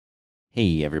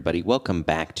Hey, everybody. Welcome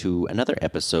back to another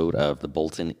episode of the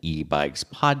Bolton e-Bikes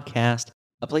podcast,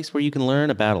 a place where you can learn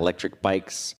about electric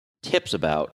bikes, tips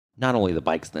about not only the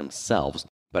bikes themselves,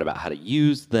 but about how to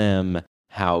use them,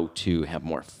 how to have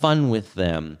more fun with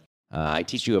them. I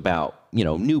teach you about,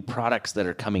 new products that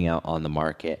are coming out on the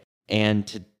market. And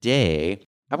today,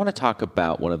 I want to talk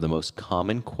about one of the most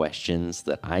common questions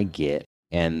that I get,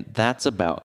 and that's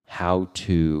about how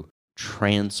to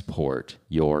transport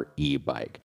your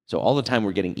e-bike. So all the time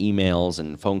we're getting emails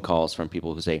and phone calls from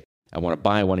people who say, I want to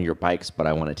buy one of your bikes, but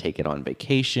I want to take it on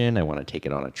vacation. I want to take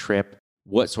it on a trip.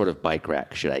 What sort of bike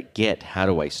rack should I get? How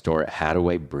do I store it? How do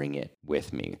I bring it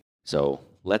with me? So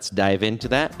let's dive into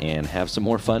that and have some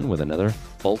more fun with another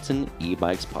Bolton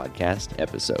e-Bikes podcast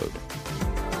episode.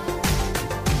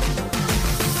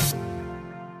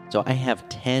 So I have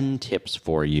 10 tips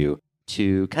for you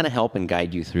to kind of help and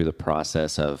guide you through the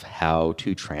process of how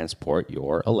to transport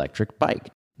your electric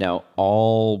bike. Now,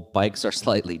 all bikes are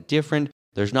slightly different.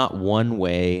 There's not one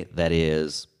way that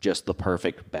is just the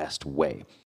perfect best way.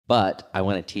 But I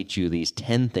want to teach you these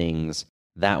 10 things.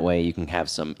 That way you can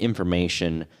have some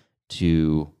information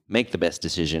to make the best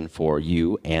decision for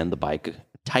you and the bike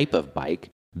type of bike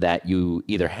that you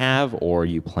either have or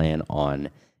you plan on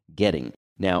getting.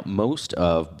 Now, most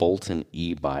of Bolton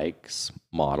e-bikes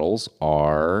models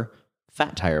are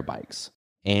fat tire bikes.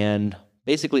 And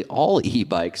basically all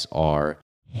e-bikes are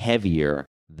heavier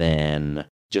than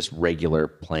just regular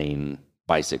plain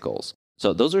bicycles.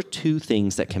 So those are two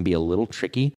things that can be a little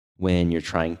tricky when you're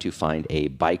trying to find a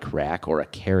bike rack or a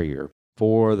carrier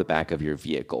for the back of your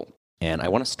vehicle. And I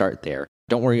want to start there.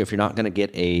 Don't worry if you're not going to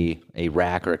get a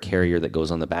rack or a carrier that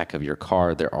goes on the back of your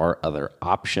car. There are other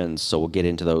options, so we'll get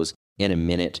into those in a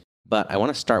minute. But I want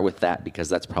to start with that because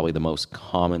that's probably the most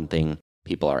common thing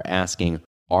people are asking.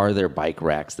 Are there bike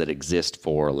racks that exist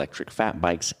for electric fat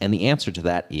bikes? And the answer to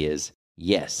that is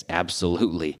yes,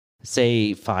 absolutely.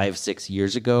 Say 5-6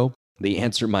 years ago, the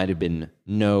answer might have been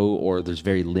no, or there's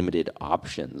very limited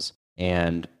options.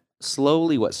 And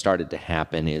slowly what started to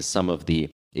happen is some of the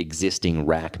existing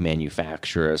rack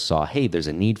manufacturers saw, hey, there's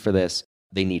a need for this.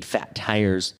 They need fat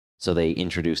tires. So they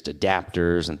introduced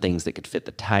adapters and things that could fit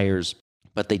the tires,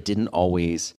 but they didn't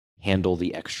always handle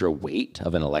the extra weight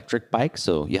of an electric bike.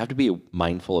 So you have to be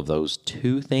mindful of those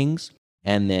two things.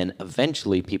 And then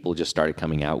eventually people just started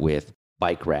coming out with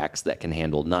bike racks that can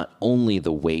handle not only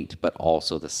the weight, but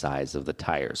also the size of the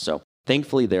tires. So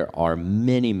thankfully there are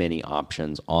many, many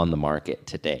options on the market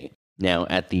today. Now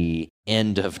at the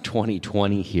end of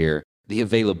 2020 here, the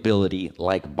availability,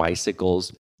 like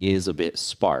bicycles, is a bit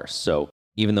sparse. So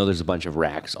even though there's a bunch of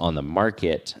racks on the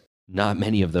market, not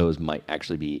many of those might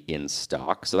actually be in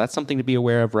stock. So that's something to be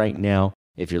aware of right now.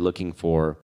 If you're looking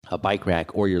for a bike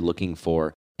rack or you're looking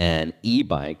for an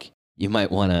e-bike, you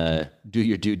might want to do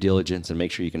your due diligence and make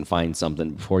sure you can find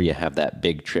something before you have that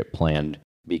big trip planned,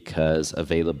 because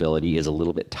availability is a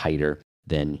little bit tighter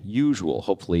than usual.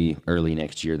 Hopefully early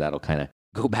next year, that'll kind of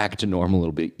go back to normal, a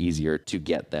little bit easier to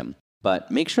get them. But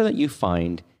make sure that you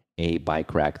find a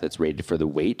bike rack that's rated for the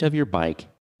weight of your bike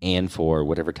and for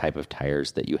whatever type of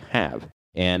tires that you have.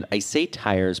 And I say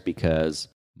tires because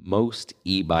most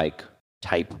e-bike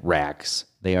type racks,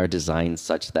 they are designed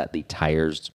such that the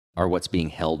tires are what's being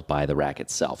held by the rack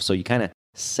itself. So you kind of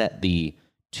set the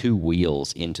two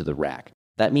wheels into the rack.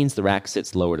 That means the rack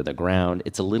sits lower to the ground.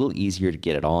 It's a little easier to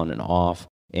get it on and off.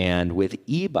 And with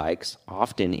e-bikes,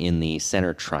 often in the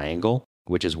center triangle,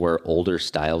 which is where older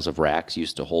styles of racks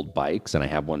used to hold bikes, and I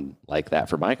have one like that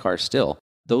for my car still,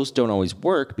 those don't always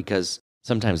work because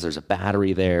sometimes there's a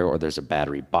battery there, or there's a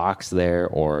battery box there,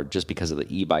 or just because of the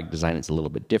e-bike design, it's a little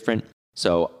bit different.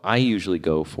 So I usually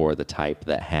go for the type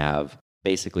that have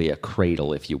basically a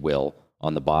cradle, if you will,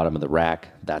 on the bottom of the rack.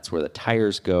 That's where the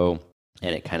tires go,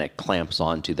 and it kind of clamps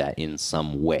onto that in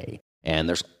some way. And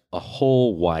there's a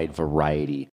whole wide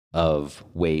variety of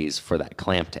ways for that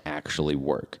clamp to actually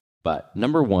work. But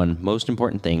number one, most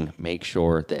important thing, make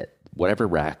sure that whatever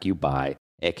rack you buy,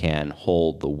 it can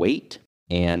hold the weight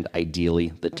and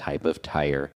ideally the type of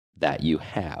tire that you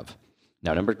have.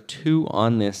 Now, number two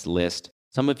on this list,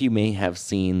 some of you may have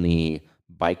seen the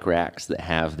bike racks that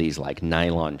have these like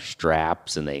nylon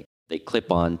straps, and they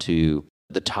clip onto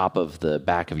the top of the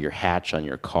back of your hatch on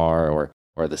your car,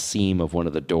 or the seam of one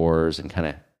of the doors, and kind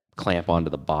of clamp onto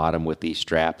the bottom with these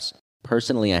straps.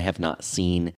 Personally, I have not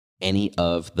seen any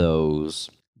of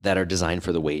those that are designed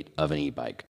for the weight of an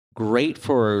e-bike. Great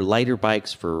for lighter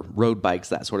bikes, for road bikes,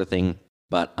 that sort of thing,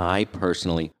 but I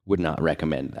personally would not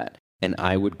recommend that. And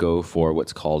I would go for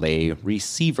what's called a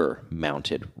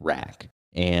receiver-mounted rack.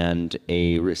 And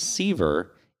a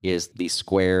receiver is the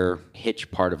square hitch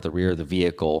part of the rear of the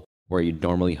vehicle where you'd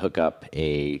normally hook up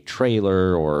a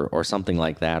trailer or something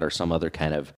like that, or some other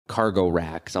kind of cargo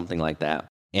rack, something like that.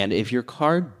 And if your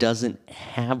car doesn't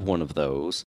have one of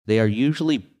those, they are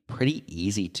usually pretty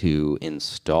easy to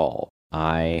install.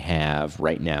 I have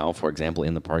right now, for example,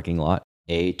 in the parking lot,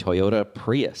 a Toyota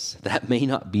Prius. That may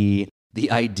not be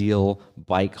the ideal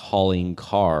bike hauling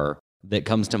car that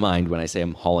comes to mind when I say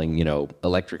I'm hauling,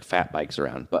 electric fat bikes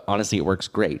around. But honestly, it works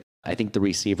great. I think the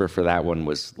receiver for that one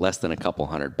was less than a couple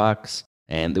 $100,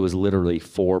 and there was literally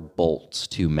 4 bolts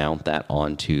to mount that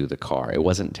onto the car. It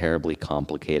wasn't terribly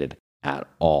complicated at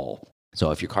all. So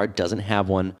if your car doesn't have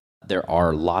one, there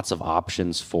are lots of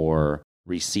options for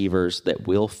receivers that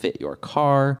will fit your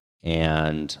car,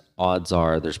 and odds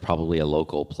are there's probably a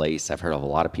local place. I've heard of a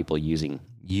lot of people using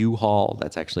U-Haul.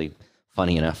 That's actually,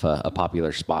 funny enough, a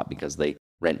popular spot because they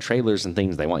rent trailers and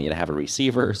things. They want you to have a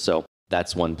receiver. So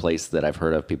that's one place that I've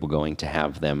heard of people going to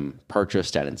have them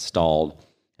purchased and installed.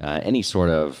 Any sort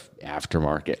of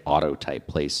aftermarket auto type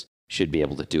place should be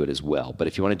able to do it as well. But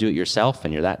if you want to do it yourself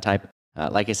and you're that type,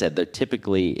 like I said,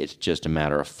 typically it's just a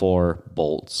matter of 4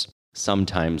 bolts.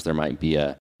 Sometimes there might be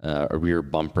a rear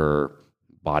bumper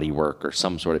bodywork or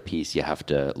some sort of piece you have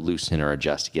to loosen or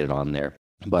adjust to get it on there.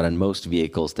 But on most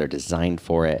vehicles, they're designed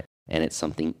for it, and it's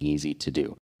something easy to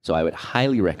do. So I would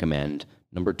highly recommend,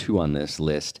 number 2 on this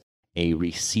list, a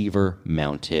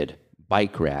receiver-mounted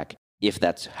bike rack, if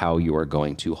that's how you are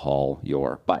going to haul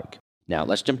your bike. Now,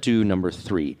 let's jump to number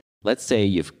 3. Let's say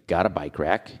you've got a bike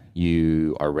rack,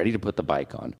 you are ready to put the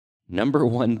bike on. Number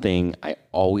 1 thing I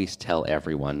always tell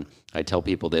everyone, I tell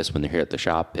people this when they're here at the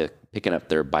shop picking up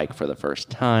their bike for the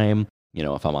first time,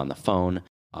 if I'm on the phone,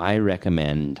 I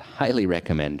highly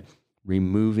recommend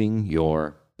removing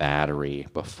your battery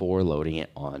before loading it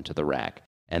onto the rack.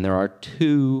 And there are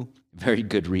 2 very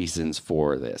good reasons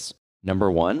for this.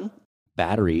 Number 1,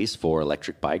 batteries for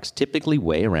electric bikes typically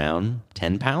weigh around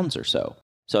 10 pounds or so.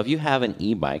 So if you have an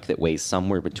e-bike that weighs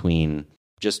somewhere between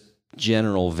just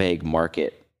general vague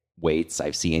market weights,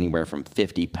 I've seen anywhere from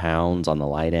 50 pounds on the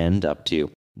light end up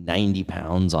to 90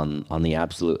 pounds on the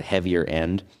absolute heavier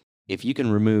end. If you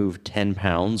can remove 10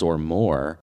 pounds or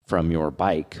more from your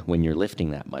bike when you're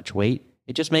lifting that much weight,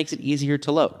 it just makes it easier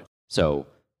to load. So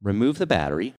remove the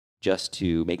battery just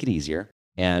to make it easier.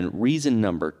 And reason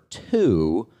number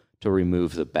 2 to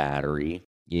remove the battery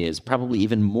is probably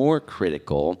even more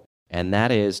critical, and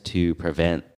that is to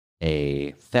prevent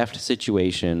a theft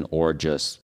situation or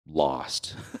just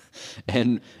lost.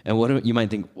 and what you might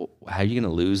think, well, how are you going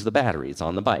to lose the battery? It's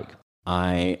on the bike.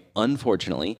 I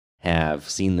unfortunately have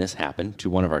seen this happen to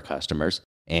one of our customers,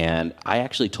 and I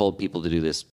actually told people to do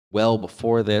this well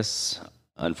before this.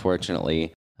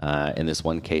 Unfortunately, in this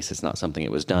one case, it's not something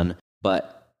that was done.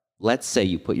 But let's say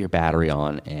you put your battery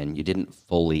on and you didn't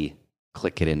fully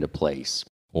click it into place,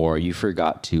 or you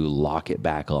forgot to lock it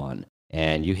back on,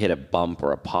 and you hit a bump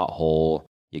or a pothole,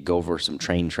 you go over some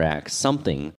train tracks,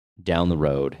 something down the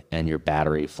road, and your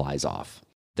battery flies off.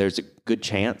 There's a good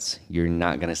chance you're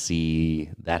not going to see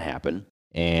that happen.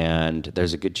 And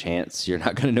there's a good chance you're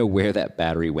not going to know where that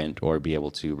battery went or be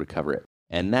able to recover it.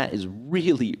 And that is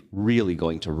really, really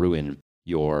going to ruin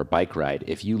your bike ride.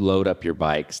 If you load up your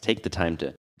bikes, take the time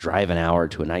to drive an hour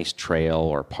to a nice trail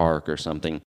or park or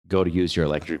something, go to use your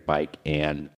electric bike,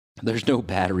 and there's no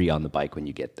battery on the bike when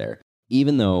you get there.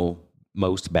 Even though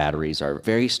most batteries are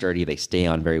very sturdy, they stay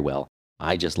on very well,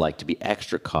 I just like to be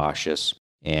extra cautious.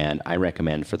 And I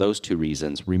recommend, for those 2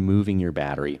 reasons, removing your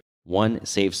battery. 1,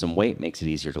 saves some weight, makes it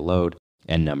easier to load.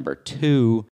 And number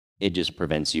 2, it just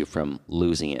prevents you from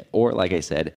losing it. Or, like I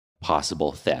said,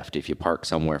 possible theft. If you park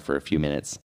somewhere for a few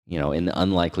minutes, in the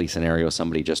unlikely scenario,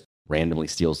 somebody just randomly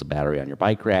steals the battery on your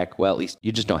bike rack, well, at least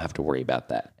you just don't have to worry about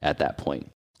that at that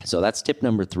point. So that's tip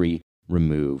number 3,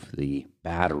 remove the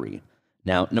battery.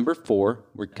 Now, number 4,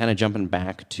 we're kind of jumping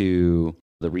back to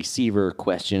the receiver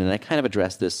question, and I kind of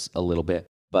addressed this a little bit,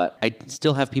 but I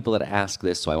still have people that ask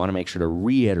this, so I want to make sure to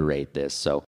reiterate this.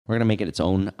 So we're going to make it its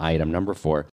own item. Number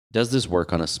 4, does this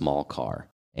work on a small car?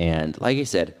 And like I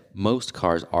said, most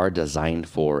cars are designed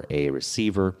for a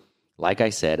receiver. Like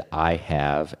I said, I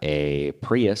have a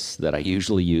Prius that I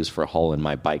usually use for hauling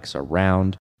my bikes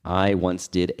around. I once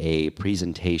did a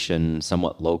presentation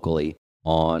somewhat locally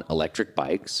on electric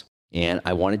bikes, and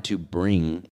I wanted to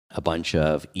bring a bunch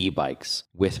of e-bikes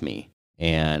with me.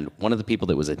 And one of the people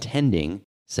that was attending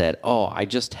said, "Oh, I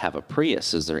just have a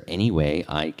Prius. Is there any way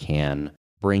I can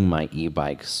bring my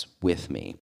e-bikes with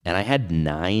me?" And I had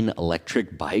 9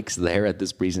 electric bikes there at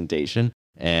this presentation,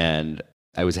 and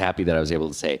I was happy that I was able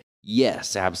to say,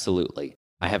 yes, absolutely.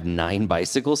 I have 9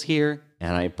 bicycles here,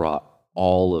 and I brought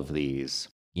all of these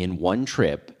in one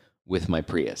trip with my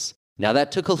Prius. Now,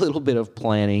 that took a little bit of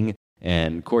planning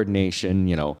and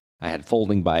coordination. I had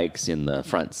folding bikes in the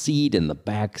front seat and the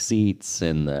back seats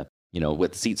and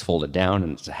with seats folded down,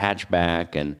 and it's a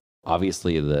hatchback, and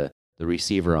obviously the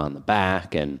receiver on the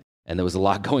back, and there was a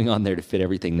lot going on there to fit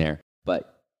everything there.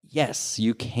 But yes,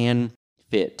 you can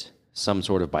fit some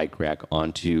sort of bike rack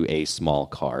onto a small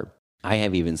car. I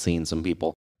have even seen some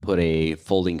people put a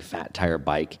folding fat tire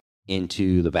bike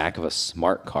into the back of a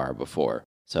smart car before.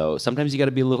 So sometimes you got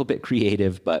to be a little bit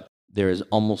creative, but there is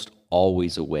almost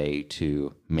always a way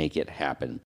to make it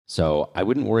happen. So I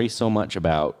wouldn't worry so much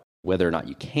about whether or not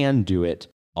you can do it.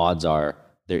 Odds are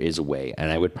there is a way.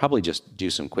 And I would probably just do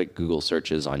some quick Google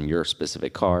searches on your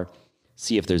specific car,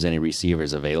 see if there's any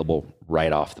receivers available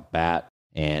right off the bat.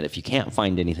 And if you can't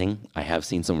find anything, I have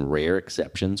seen some rare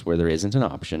exceptions where there isn't an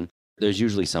option. There's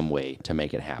usually some way to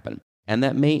make it happen. And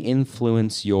that may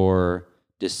influence your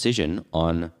decision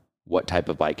on what type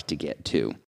of bike to get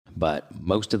to. But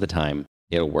most of the time,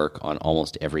 it'll work on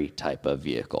almost every type of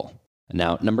vehicle.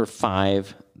 Now, number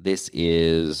 5, this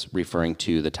is referring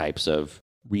to the types of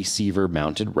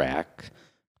receiver-mounted rack,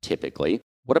 typically.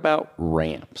 What about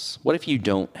ramps? What if you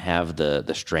don't have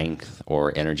the strength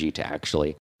or energy to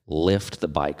actually lift the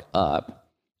bike up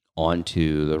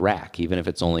onto the rack, even if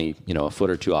it's only, a foot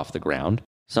or two off the ground?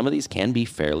 Some of these can be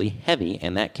fairly heavy,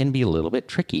 and that can be a little bit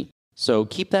tricky. So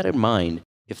keep that in mind.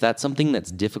 If that's something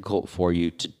that's difficult for you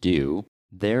to do,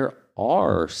 there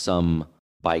are some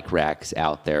bike racks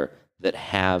out there that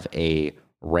have a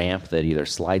ramp that either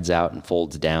slides out and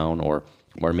folds down, or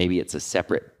maybe it's a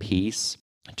separate piece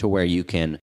to where you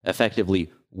can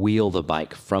effectively wheel the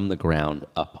bike from the ground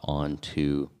up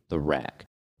onto the rack.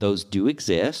 Those do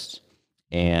exist,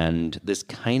 and this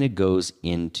kind of goes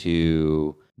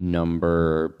into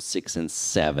number 6 and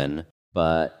 7,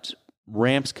 but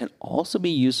ramps can also be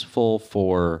useful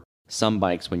for some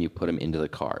bikes when you put them into the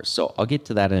cars. So I'll get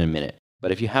to that in a minute.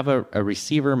 But if you have a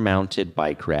receiver-mounted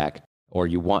bike rack, or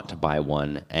you want to buy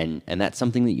one, and that's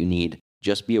something that you need,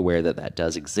 just be aware that that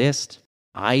does exist.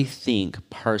 I think,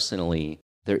 personally,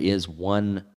 there is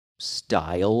one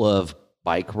style of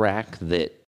bike rack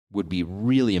that would be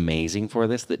really amazing for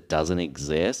this that doesn't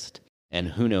exist. And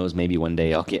who knows, maybe one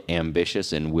day I'll get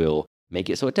ambitious and will make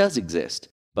it so it does exist.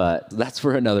 But that's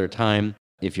for another time.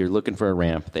 If you're looking for a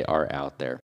ramp, they are out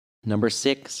there. Number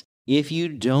 6, if you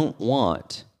don't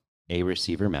want a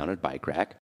receiver-mounted bike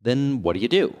rack, then what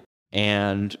do?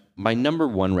 And my number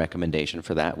 1 recommendation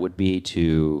for that would be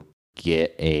to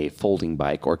get a folding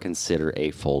bike or consider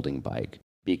a folding bike.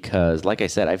 Because, like I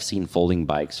said, I've seen folding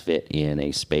bikes fit in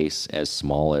a space as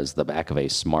small as the back of a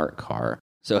smart car.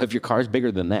 So if your car's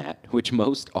bigger than that, which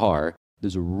most are,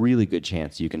 there's a really good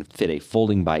chance you can fit a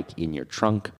folding bike in your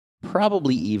trunk,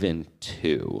 probably even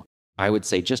 2. I would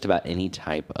say just about any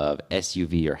type of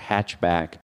SUV or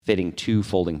hatchback, fitting 2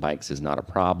 folding bikes is not a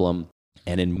problem.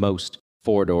 And in most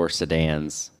 4-door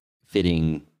sedans,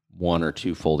 fitting 1 or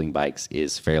 2 folding bikes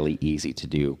is fairly easy to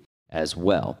do as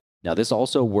well. Now, this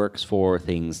also works for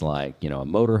things like, a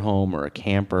motorhome or a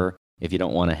camper. If you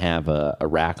don't want to have a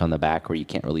rack on the back where you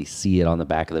can't really see it on the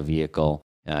back of the vehicle,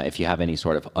 if you have any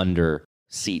sort of under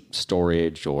seat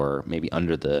storage or maybe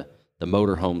under the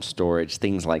motorhome storage,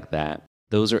 things like that,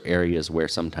 those are areas where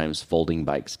sometimes folding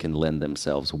bikes can lend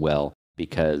themselves well,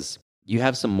 because you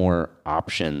have some more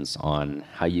options on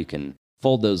how you can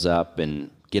fold those up and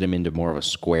get them into more of a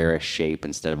squarish shape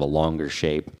instead of a longer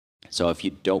shape. So if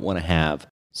you don't want to have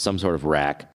some sort of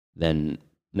rack, then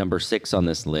number 6 on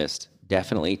this list,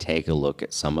 definitely take a look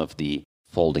at some of the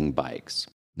folding bikes.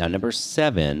 Now, number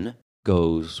 7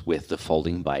 goes with the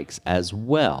folding bikes as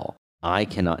well. I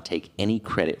cannot take any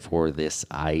credit for this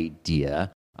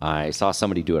idea. I saw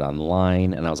somebody do it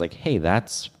online, and I was like, hey,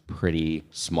 that's pretty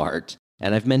smart.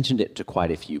 And I've mentioned it to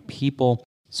quite a few people.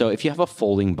 So if you have a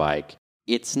folding bike,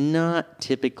 it's not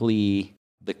typically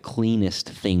the cleanest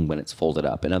thing when it's folded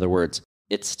up. In other words,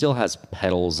 it still has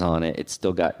pedals on it. It's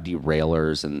still got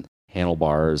derailleurs and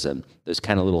handlebars and those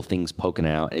kind of little things poking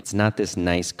out. It's not this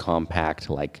nice, compact,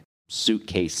 like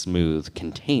suitcase smooth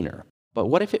container. But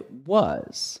what if it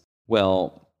was?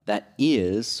 Well, that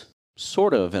is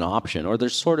sort of an option, or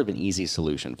there's sort of an easy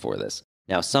solution for this.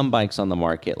 Now, some bikes on the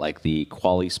market, like the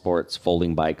Quali Sports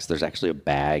folding bikes, there's actually a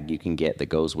bag you can get that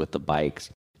goes with the bikes.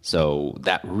 So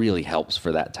that really helps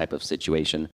for that type of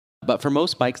situation. But for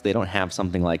most bikes, they don't have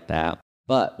something like that.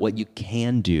 But what you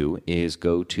can do is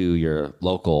go to your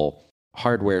local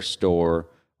hardware store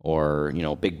or,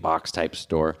 big box type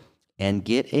store and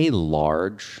get a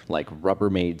large, like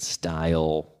Rubbermaid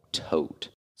style tote,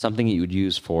 something that you would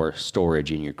use for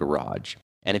storage in your garage.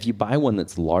 And if you buy one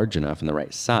that's large enough and the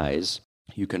right size,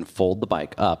 you can fold the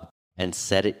bike up and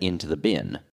set it into the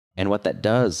bin. And what that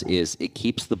does is it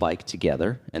keeps the bike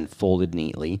together and folded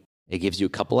neatly. It gives you a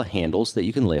couple of handles that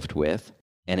you can lift with,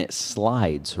 and it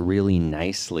slides really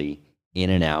nicely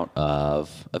in and out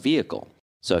of a vehicle.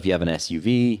 So if you have an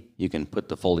SUV, you can put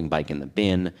the folding bike in the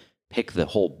bin, pick the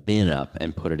whole bin up,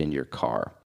 and put it into your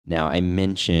car. Now, I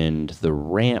mentioned the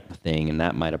ramp thing, and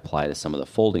that might apply to some of the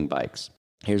folding bikes.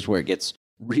 Here's where it gets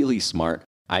really smart.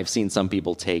 I've seen some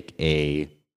people take a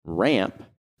ramp,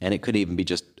 and it could even be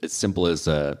just as simple as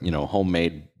a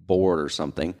homemade board or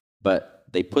something, but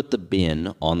they put the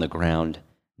bin on the ground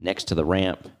next to the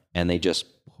ramp, and they just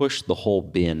push the whole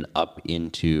bin up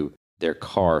into their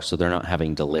car so they're not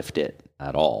having to lift it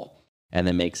at all. And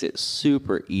that makes it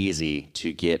super easy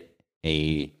to get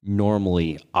a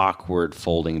normally awkward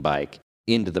folding bike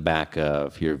into the back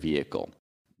of your vehicle.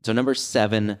 So number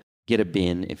 7, get a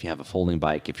bin if you have a folding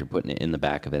bike. If you're putting it in the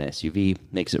back of an SUV,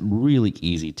 makes it really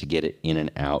easy to get it in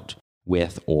and out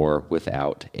with or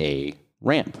without a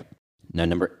ramp. Now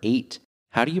number 8,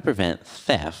 how do you prevent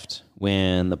theft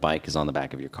when the bike is on the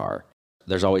back of your car?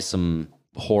 There's always some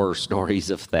horror stories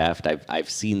of theft. I've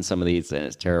seen some of these, and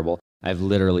it's terrible. I've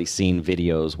literally seen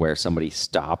videos where somebody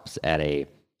stops at a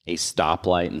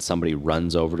stoplight and somebody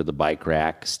runs over to the bike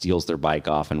rack, steals their bike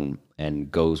off,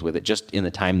 and goes with it just in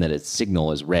the time that its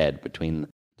signal is red, between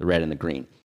the red and the green.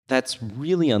 That's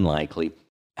really unlikely.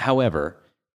 However,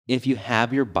 if you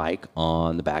have your bike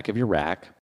on the back of your rack,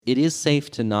 it is safe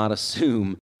to not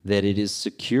assume that it is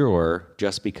secure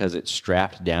just because it's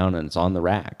strapped down and it's on the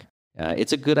rack.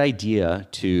 It's a good idea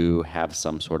to have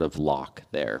some sort of lock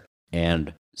there.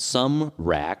 And some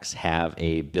racks have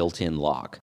a built-in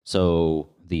lock. So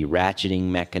the ratcheting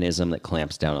mechanism that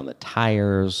clamps down on the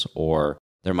tires, or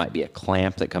there might be a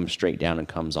clamp that comes straight down and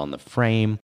comes on the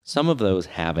frame. Some of those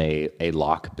have a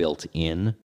lock built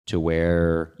in to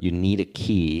where you need a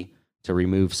key to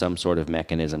remove some sort of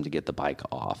mechanism to get the bike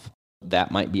off.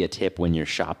 That might be a tip when you're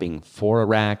shopping for a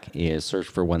rack, is search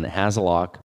for one that has a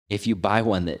lock. If you buy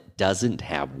one that doesn't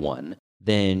have one,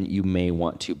 then you may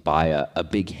want to buy a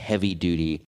big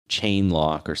heavy-duty chain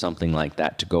lock or something like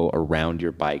that to go around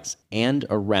your bikes and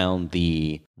around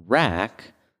the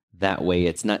rack. That way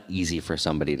it's not easy for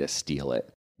somebody to steal it.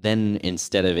 Then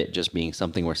instead of it just being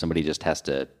something where somebody just has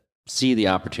to see the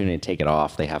opportunity to take it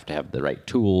off, they have to have the right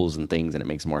tools and things, and it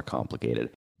makes it more complicated.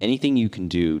 Anything you can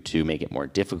do to make it more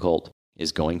difficult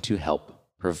is going to help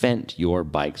prevent your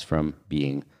bikes from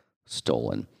being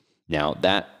stolen. Now,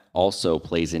 that also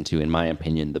plays into, in my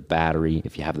opinion, the battery.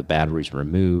 If you have the batteries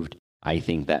removed, I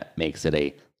think that makes it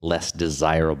a less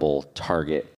desirable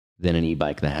target than an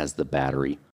e-bike that has the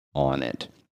battery on it.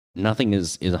 Nothing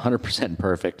is 100%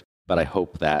 perfect, but I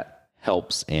hope that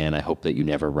helps, and I hope that you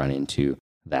never run into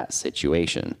that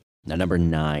situation. Now, number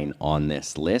 9 on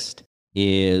this list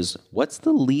is, what's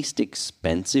the least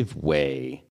expensive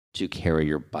way to carry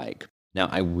your bike? Now,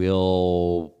 I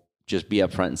will just be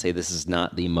upfront and say this is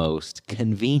not the most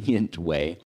convenient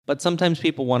way, but sometimes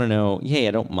people want to know, hey,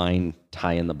 I don't mind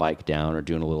tying the bike down or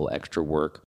doing a little extra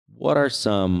work. What are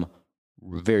some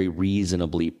very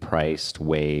reasonably priced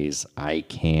ways I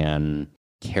can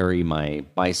carry my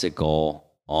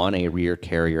bicycle on a rear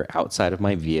carrier outside of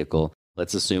my vehicle?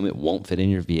 Let's assume it won't fit in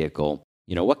your vehicle.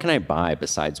 What can I buy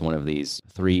besides one of these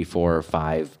 $300,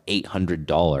 $400, $500,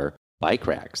 $800 bike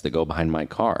racks that go behind my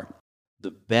car?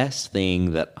 The best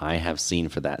thing that I have seen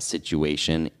for that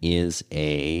situation is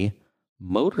a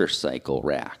motorcycle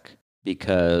rack,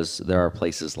 because there are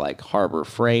places like Harbor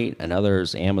Freight and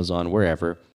others, Amazon,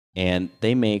 wherever, and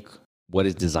they make what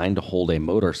is designed to hold a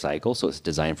motorcycle. So it's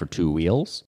designed for 2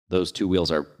 wheels. Those 2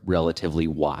 wheels are relatively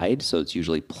wide, so it's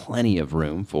usually plenty of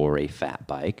room for a fat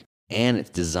bike. And it's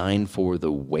designed for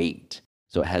the weight.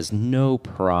 So it has no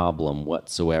problem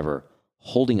whatsoever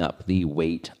holding up the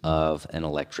weight of an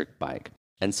electric bike.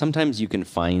 And sometimes you can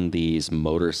find these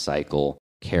motorcycle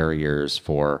carriers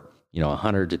for,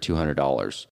 $100 to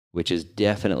 $200, which is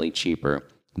definitely cheaper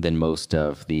than most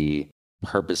of the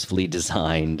purposefully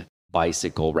designed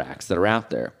bicycle racks that are out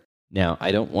there. Now,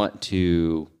 I don't want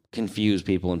to confuse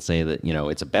people and say that,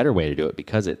 it's a better way to do it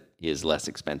because it is less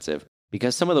expensive,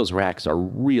 because some of those racks are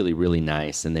really, really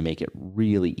nice and they make it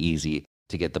really easy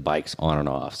to get the bikes on and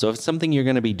off. So if it's something you're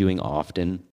going to be doing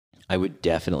often, I would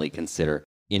definitely consider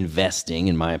investing,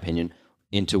 in my opinion,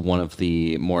 into one of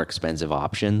the more expensive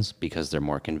options, because they're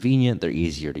more convenient, they're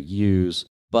easier to use.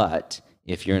 But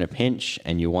if you're in a pinch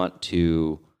and you want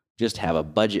to just have a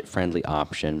budget-friendly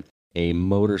option, a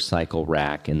motorcycle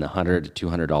rack in the $100 to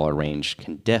 $200 range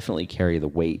can definitely carry the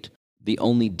weight. The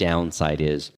only downside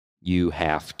is you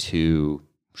have to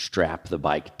strap the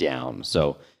bike down.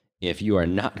 So if you are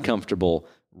not comfortable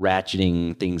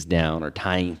ratcheting things down or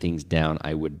tying things down,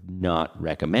 I would not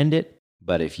recommend it.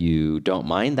 But if you don't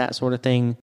mind that sort of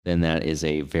thing, then that is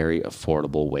a very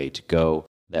affordable way to go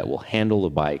that will handle the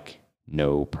bike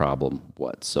no problem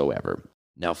whatsoever.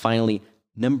 Now, finally,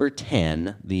 number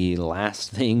 10, the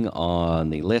last thing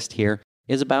on the list here,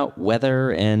 is about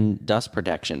weather and dust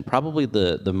protection. Probably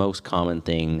the most common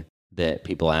thing that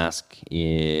people ask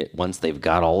once they've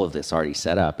got all of this already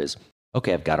set up is,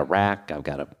 okay, I've got a rack, I've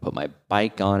got to put my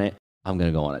bike on it, I'm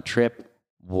going to go on a trip.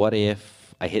 What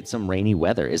if I hit some rainy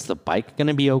weather? Is the bike going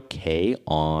to be okay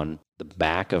on the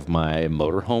back of my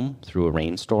motorhome through a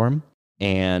rainstorm?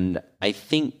 And I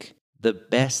think the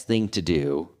best thing to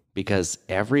do, because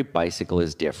every bicycle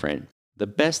is different, the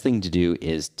best thing to do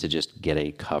is to just get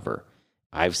a cover.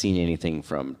 I've seen anything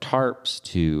from tarps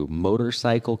to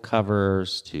motorcycle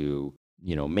covers to,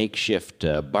 makeshift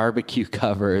barbecue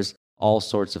covers, all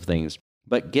sorts of things.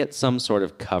 But get some sort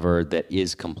of cover that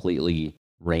is completely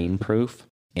rainproof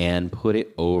and put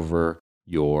it over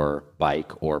your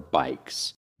bike or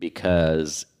bikes.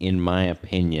 Because in my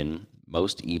opinion,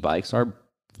 most e-bikes are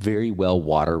very well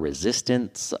water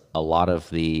resistant. A lot of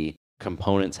the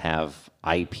components have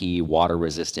IP water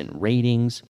resistant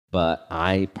ratings, but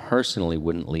I personally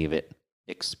wouldn't leave it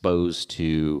exposed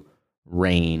to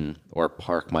rain or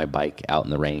park my bike out in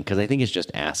the rain because I think it's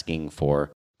just asking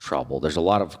for trouble. There's a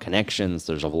lot of connections,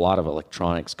 there's a lot of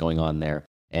electronics going on there,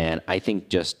 and I think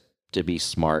just to be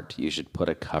smart, you should put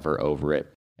a cover over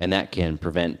it, and that can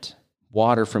prevent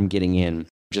water from getting in,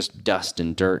 just dust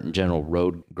and dirt and general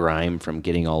road grime from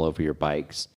getting all over your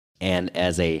bikes. And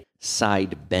as a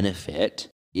side benefit,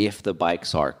 if the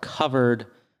bikes are covered,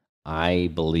 I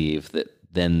believe that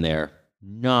then they're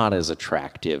not as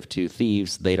attractive to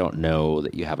thieves. They don't know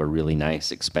that you have a really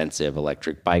nice, expensive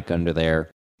electric bike under there.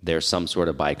 There's some sort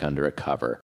of bike under a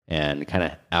cover and kind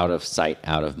of out of sight,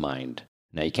 out of mind.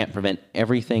 Now, you can't prevent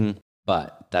everything,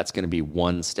 but that's going to be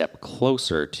one step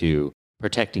closer to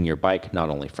protecting your bike,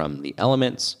 not only from the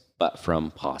elements, but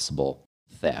from possible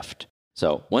theft.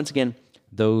 So once again,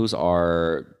 those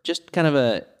are just kind of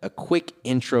a quick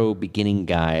intro beginning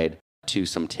guide to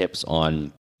some tips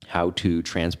on how to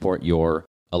transport your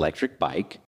electric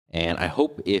bike. And I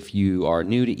hope if you are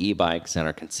new to e-bikes and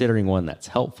are considering one, that's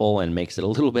helpful and makes it a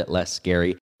little bit less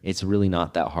scary. It's really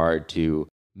not that hard to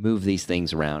move these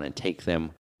things around and take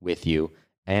them with you.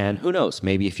 And who knows,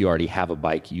 maybe if you already have a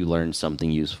bike, you learned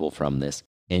something useful from this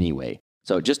anyway.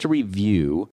 So just to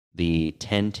review the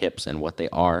 10 tips and what they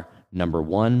are, number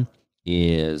 1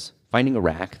 is finding a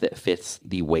rack that fits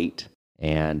the weight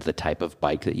and the type of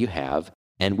bike that you have.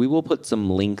 And we will put some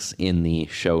links in the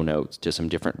show notes to some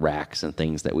different racks and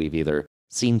things that we've either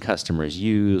seen customers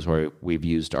use or we've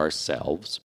used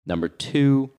ourselves. Number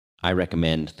 2, I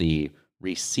recommend the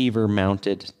receiver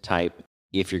mounted type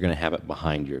if you're going to have it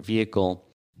behind your vehicle.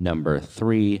 Number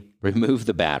 3, remove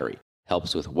the battery.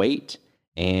 Helps with weight,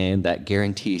 and that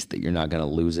guarantees that you're not going to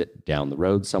lose it down the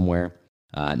road somewhere.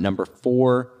 Number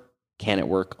 4, can it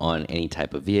work on any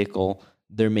type of vehicle?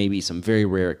 There may be some very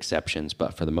rare exceptions,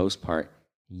 but for the most part,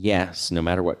 yes, no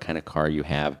matter what kind of car you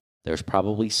have, there's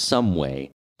probably some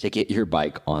way to get your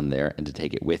bike on there and to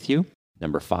take it with you.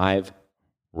 Number 5,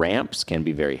 ramps can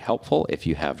be very helpful if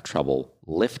you have trouble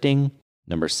lifting.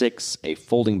 Number 6, a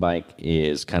folding bike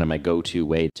is kind of my go-to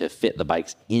way to fit the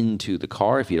bikes into the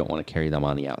car if you don't want to carry them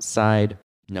on the outside.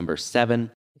 Number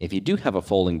 7, if you do have a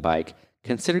folding bike,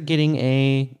 consider getting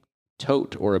a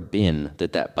tote or a bin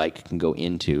that bike can go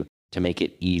into to make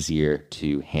it easier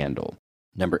to handle.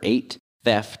 Number 8,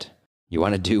 theft. You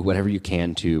want to do whatever you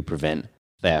can to prevent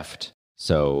theft.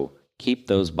 So keep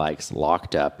those bikes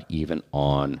locked up even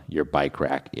on your bike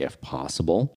rack if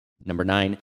possible. Number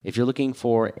 9, if you're looking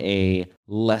for a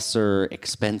lesser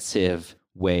expensive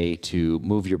way to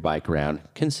move your bike around,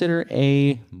 consider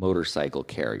a motorcycle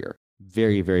carrier.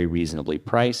 Very, very reasonably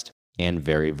priced and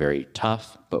very, very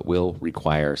tough, but will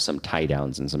require some tie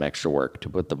downs and some extra work to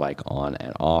put the bike on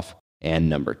and off. And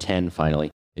number 10, finally,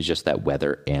 is just that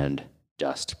weather and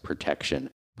dust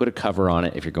protection. Put a cover on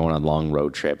it if you're going on long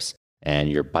road trips, and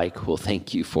your bike will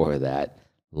thank you for that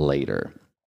later.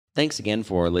 Thanks again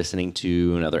for listening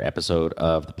to another episode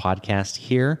of the podcast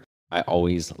here. I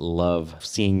always love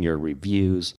seeing your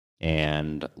reviews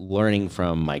and learning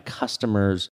from my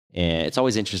customers. And it's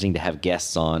always interesting to have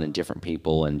guests on and different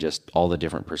people and just all the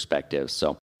different perspectives.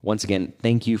 So once again,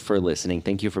 thank you for listening.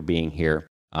 Thank you for being here.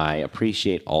 I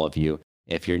appreciate all of you.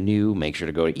 If you're new, make sure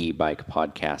to go to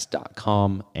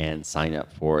ebikepodcast.com and sign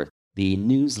up for the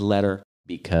newsletter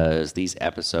because these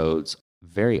episodes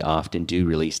very often do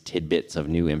release tidbits of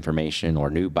new information or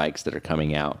new bikes that are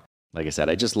coming out. Like I said,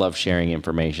 I just love sharing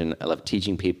information. I love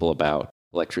teaching people about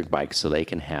electric bikes so they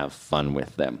can have fun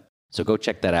with them. So go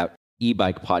check that out,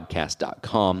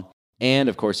 ebikepodcast.com. And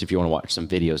of course, if you want to watch some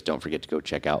videos, don't forget to go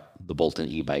check out the Bolton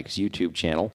eBikes YouTube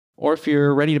channel. Or if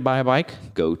you're ready to buy a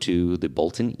bike, go to the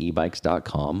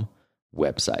boltonebikes.com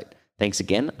website. Thanks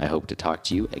again. I hope to talk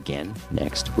to you again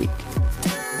next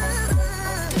week.